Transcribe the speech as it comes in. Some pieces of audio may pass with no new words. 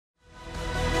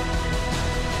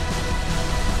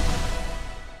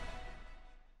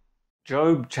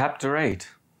Job chapter 8.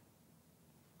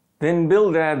 Then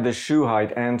Bildad the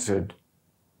Shuhite answered,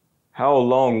 How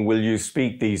long will you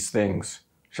speak these things?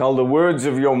 Shall the words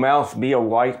of your mouth be a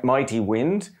mighty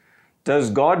wind?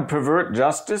 Does God pervert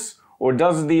justice, or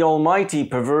does the Almighty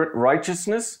pervert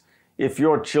righteousness? If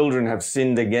your children have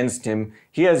sinned against him,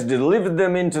 he has delivered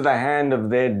them into the hand of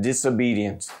their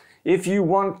disobedience. If you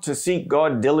want to seek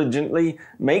God diligently,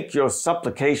 make your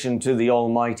supplication to the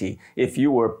Almighty. If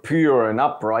you were pure and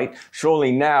upright,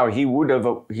 surely now he would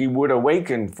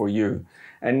awaken for you,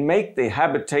 and make the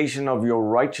habitation of your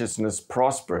righteousness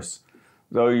prosperous.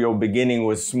 Though your beginning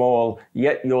was small,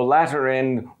 yet your latter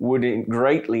end would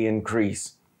greatly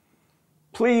increase.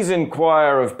 Please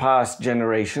inquire of past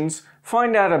generations,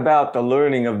 find out about the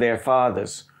learning of their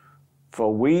fathers.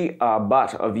 For we are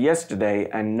but of yesterday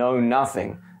and know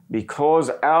nothing, because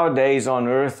our days on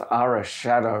earth are a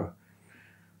shadow.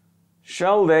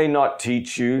 Shall they not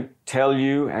teach you, tell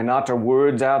you, and utter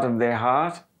words out of their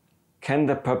heart? Can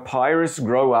the papyrus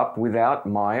grow up without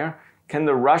mire? Can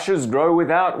the rushes grow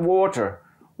without water?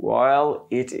 While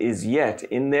it is yet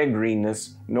in their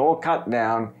greenness, nor cut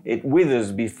down, it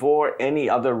withers before any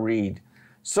other reed.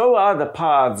 So are the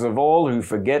paths of all who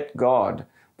forget God.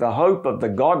 The hope of the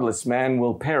godless man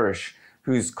will perish,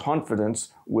 whose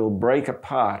confidence will break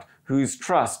apart, whose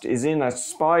trust is in a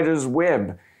spider's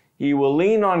web. He will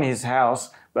lean on his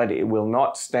house, but it will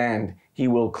not stand. He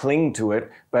will cling to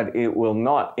it, but it will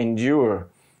not endure.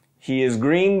 He is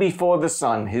green before the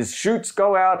sun. His shoots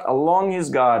go out along his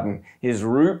garden. His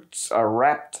roots are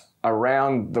wrapped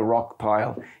around the rock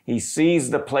pile. He sees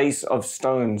the place of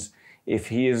stones. If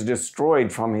he is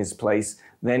destroyed from his place,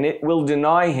 then it will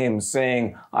deny him,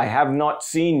 saying, I have not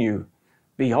seen you.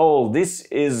 Behold, this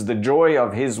is the joy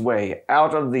of his way.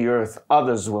 Out of the earth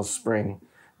others will spring.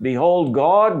 Behold,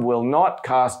 God will not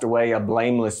cast away a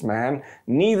blameless man,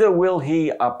 neither will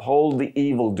he uphold the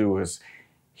evildoers.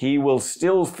 He will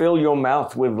still fill your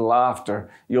mouth with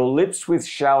laughter, your lips with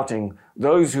shouting.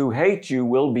 Those who hate you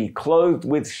will be clothed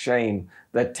with shame.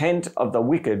 The tent of the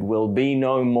wicked will be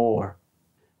no more.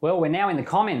 Well, we're now in the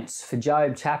comments for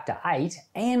Job chapter 8,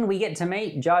 and we get to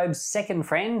meet Job's second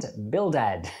friend,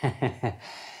 Bildad.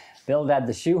 Bildad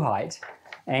the Shuhite.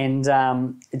 And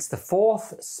it's the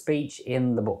fourth speech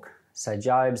in the book. So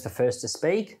Job's the first to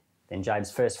speak, then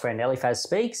Job's first friend Eliphaz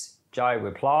speaks, Job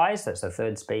replies, that's the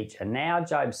third speech, and now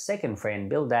Job's second friend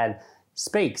Bildad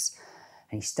speaks.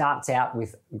 And he starts out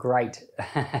with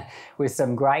with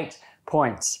some great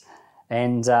points.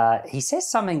 And he says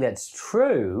something that's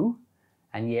true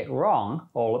and yet wrong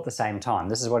all at the same time.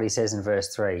 This is what he says in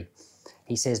verse 3.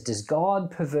 He says, Does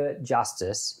God pervert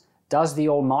justice? Does the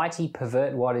Almighty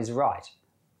pervert what is right?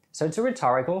 So it's a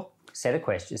rhetorical set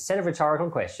of rhetorical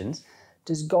questions.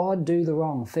 Does God do the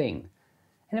wrong thing?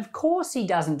 And of course he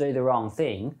doesn't do the wrong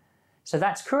thing, so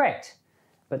that's correct.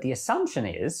 But the assumption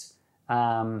is,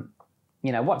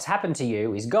 what's happened to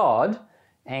you is God,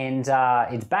 and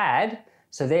it's bad,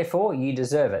 so therefore you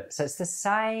deserve it. So it's the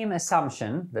same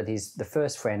assumption that the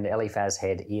first friend Eliphaz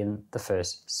had in the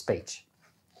first speech.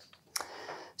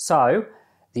 So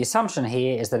the assumption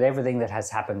here is that everything that has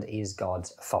happened is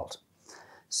God's fault.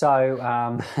 So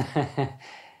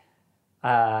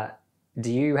do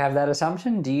you have that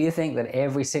assumption? Do you think that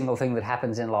every single thing that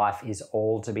happens in life is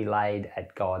all to be laid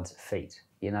at God's feet?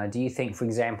 Do you think, for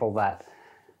example, that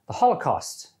the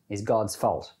Holocaust is God's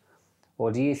fault?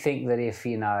 Or do you think that if,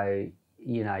 you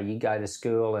go to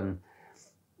school and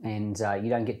you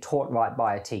don't get taught right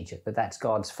by a teacher, that's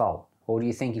God's fault? Or do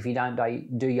you think if you don't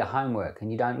do your homework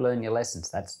and you don't learn your lessons,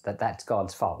 that's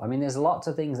God's fault? I mean, there's lots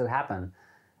of things that happen.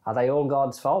 Are they all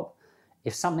God's fault?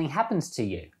 If something happens to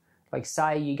you, like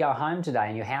say you go home today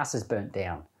and your house is burnt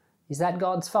down, is that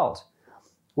God's fault?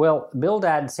 Well,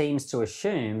 Bildad seems to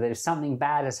assume that if something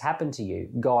bad has happened to you,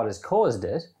 God has caused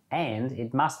it, and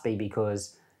it must be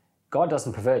because God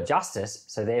doesn't pervert justice,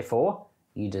 so therefore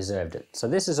you deserved it. So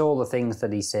this is all the things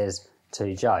that he says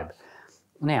to Job.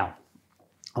 Now,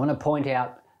 I want to point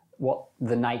out what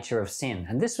the nature of sin.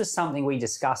 And this was something we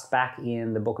discussed back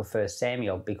in the book of 2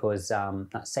 Samuel, because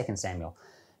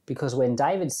when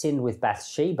David sinned with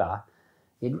Bathsheba,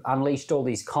 it unleashed all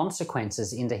these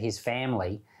consequences into his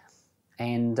family.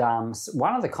 And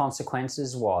one of the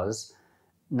consequences was,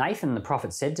 Nathan the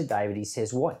prophet said to David, he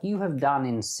says, what you have done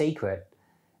in secret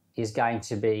is going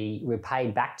to be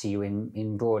repaid back to you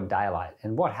in broad daylight.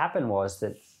 And what happened was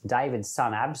that David's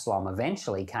son Absalom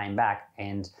eventually came back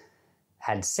and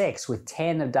had sex with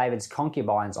 10 of David's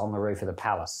concubines on the roof of the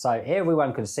palace. So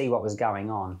everyone could see what was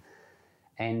going on.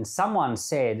 And someone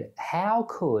said, how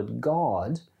could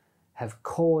God have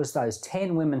caused those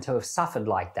 10 women to have suffered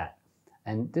like that?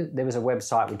 And there was a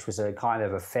website which was a kind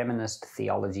of a feminist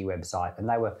theology website, and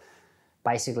they were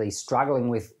basically struggling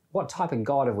with what type of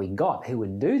God have we got who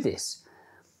would do this?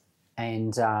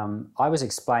 And I was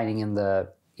explaining in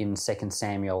 2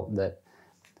 Samuel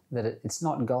that it's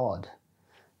not God,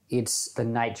 it's the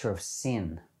nature of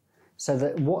sin. So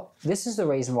this is the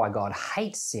reason why God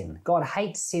hates sin. God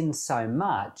hates sin so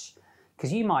much,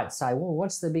 because you might say, well,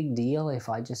 what's the big deal if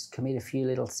I just commit a few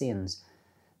little sins?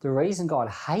 The reason God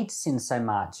hates sin so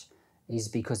much is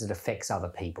because it affects other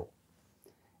people.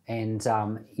 And,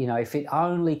 if it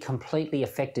only completely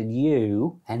affected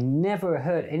you and never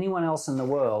hurt anyone else in the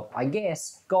world, I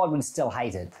guess God would still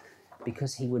hate it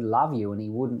because he would love you and he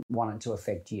wouldn't want it to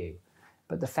affect you.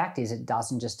 But the fact is, it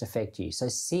doesn't just affect you. So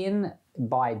sin,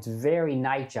 by its very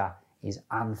nature, is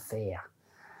unfair.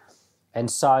 And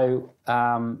so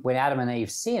when Adam and Eve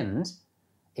sinned,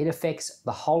 it affects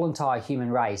the whole entire human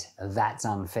race. That's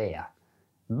unfair.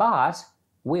 But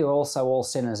we're also all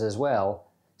sinners as well.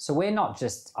 So we're not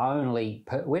just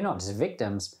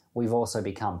victims, we've also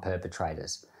become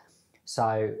perpetrators.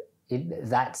 So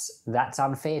that's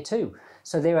unfair too.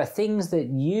 So there are things that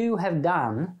you have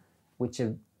done which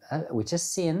are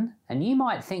sin, and you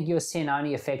might think your sin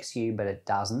only affects you, but it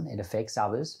doesn't. It affects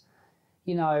others.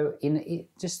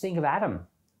 Just think of Adam.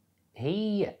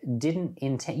 He didn't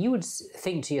intend. You would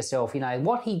think to yourself,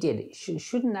 what he did,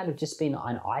 shouldn't that have just been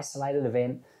an isolated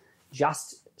event,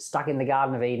 just stuck in the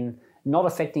Garden of Eden, not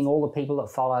affecting all the people that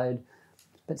followed?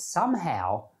 But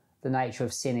somehow the nature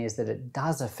of sin is that it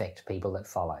does affect people that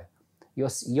follow.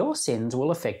 Your sins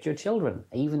will affect your children,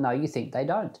 even though you think they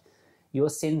don't. Your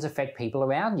sins affect people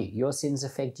around you. Your sins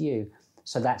affect you.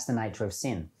 So that's the nature of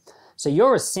sin. So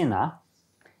you're a sinner,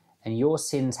 and your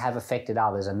sins have affected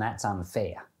others, and that's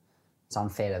unfair. It's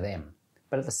unfair to them.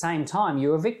 But at the same time,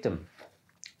 you're a victim.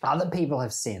 Other people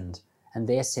have sinned, and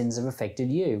their sins have affected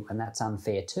you, and that's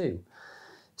unfair too.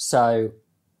 So,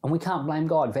 and we can't blame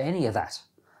God for any of that.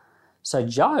 So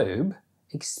Job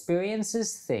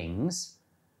experiences things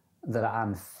that are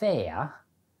unfair.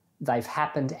 They've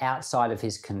happened outside of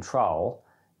his control.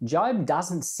 Job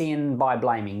doesn't sin by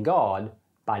blaming God,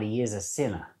 but he is a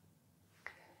sinner.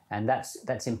 And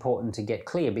that's important to get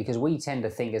clear, because we tend to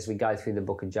think as we go through the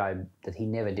book of Job that he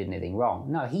never did anything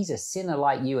wrong. No, he's a sinner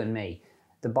like you and me.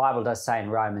 The Bible does say in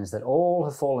Romans that all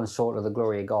have fallen short of the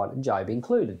glory of God, Job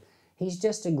included. He's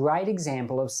just a great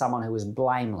example of someone who was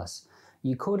blameless.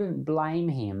 You couldn't blame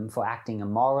him for acting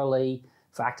immorally,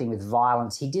 for acting with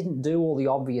violence. He didn't do all the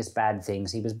obvious bad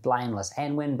things. He was blameless.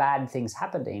 And when bad things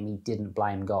happened to him, he didn't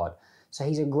blame God. So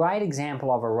he's a great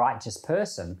example of a righteous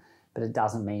person, but it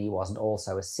doesn't mean he wasn't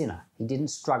also a sinner. He didn't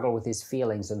struggle with his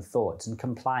feelings and thoughts and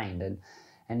complained.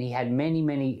 And he had many,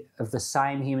 many of the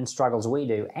same human struggles we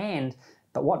do.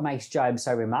 But what makes Job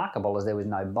so remarkable is there was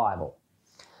no Bible.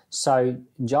 So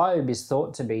Job is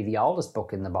thought to be the oldest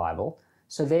book in the Bible.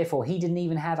 So therefore, he didn't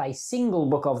even have a single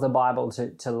book of the Bible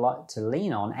to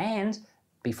lean on. And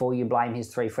before you blame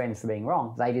his three friends for being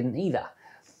wrong, they didn't either.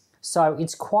 So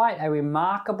it's quite a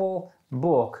remarkable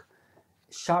book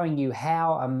showing you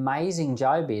how amazing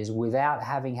Job is without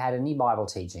having had any Bible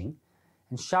teaching,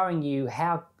 and showing you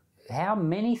how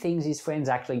many things his friends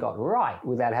actually got right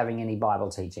without having any Bible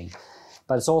teaching.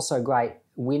 But it's also a great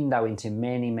window into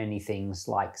many, many things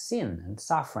like sin and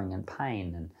suffering and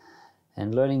pain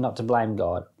and learning not to blame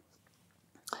God.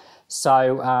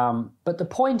 So, but the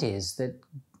point is that,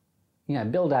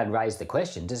 Bildad raised the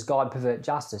question, does God pervert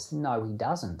justice? No, he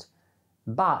doesn't.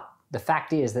 But the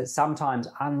fact is that sometimes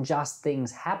unjust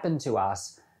things happen to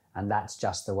us, and that's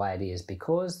just the way it is,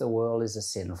 because the world is a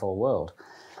sinful world.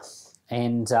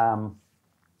 And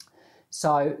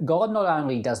so God not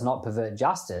only does not pervert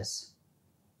justice,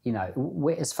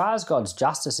 as far as God's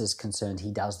justice is concerned,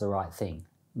 he does the right thing.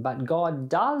 But God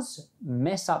does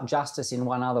mess up justice in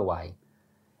one other way,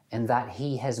 and that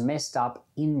he has messed up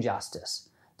injustice.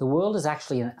 The world is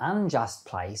actually an unjust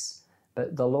place,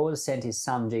 but the Lord sent his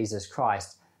Son, Jesus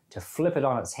Christ, to flip it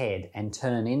on its head and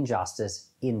turn injustice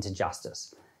into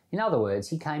justice. In other words,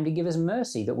 he came to give us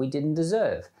mercy that we didn't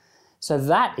deserve. So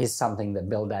that is something that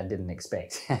Bildad didn't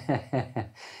expect.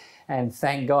 And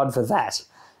thank God for that.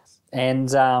 And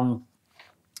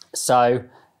so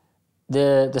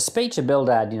the speech of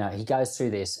Bildad, he goes through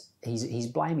this. He's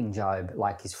blaming Job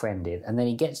like his friend did. And then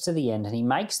he gets to the end and he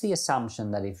makes the assumption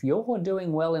that if you're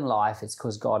doing well in life, it's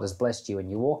because God has blessed you and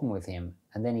you're walking with him.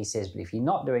 And then he says, but if you're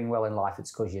not doing well in life,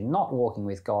 it's because you're not walking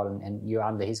with God and you're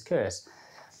under his curse.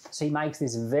 So he makes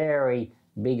this very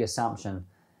big assumption.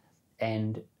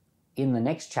 And in the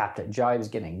next chapter, Job's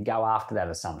going to go after that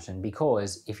assumption,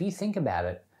 because if you think about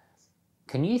it,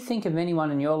 can you think of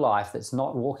anyone in your life that's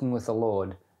not walking with the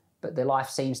Lord but their life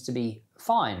seems to be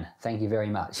fine, thank you very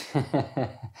much.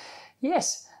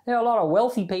 Yes, there are a lot of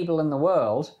wealthy people in the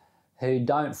world who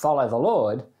don't follow the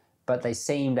Lord, but they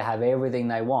seem to have everything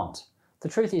they want. The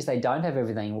truth is they don't have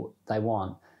everything they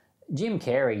want. Jim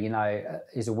Carrey,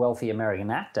 is a wealthy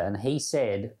American actor, and he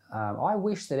said, I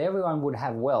wish that everyone would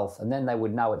have wealth and then they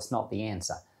would know it's not the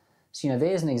answer. So,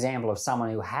 there's an example of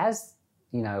someone who has,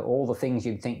 all the things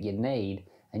you'd think you'd need,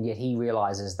 and yet he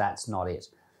realizes that's not it.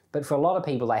 But for a lot of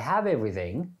people, they have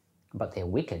everything, but they're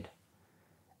wicked.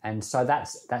 And so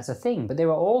that's a thing. But there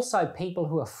are also people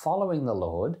who are following the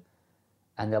Lord,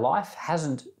 and their life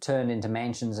hasn't turned into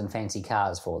mansions and fancy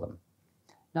cars for them.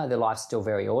 No, their life's still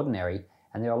very ordinary,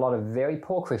 and there are a lot of very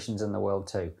poor Christians in the world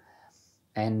too.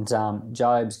 And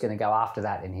Job's going to go after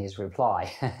that in his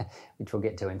reply, which we'll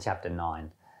get to in chapter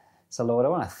 9. So, Lord, I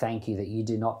want to thank you that you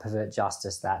do not pervert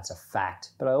justice. That's a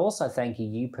fact. But I also thank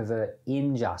you pervert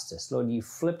injustice. Lord, you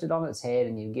flipped it on its head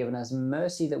and you've given us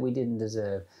mercy that we didn't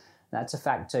deserve. That's a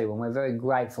fact too, and we're very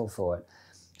grateful for it.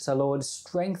 So, Lord,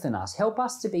 strengthen us. Help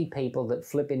us to be people that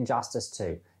flip injustice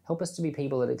too. Help us to be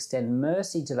people that extend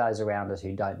mercy to those around us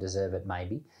who don't deserve it,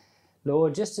 maybe.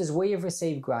 Lord, just as we have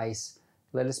received grace,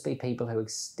 let us be people who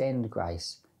extend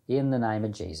grace. In the name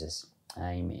of Jesus,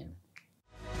 amen.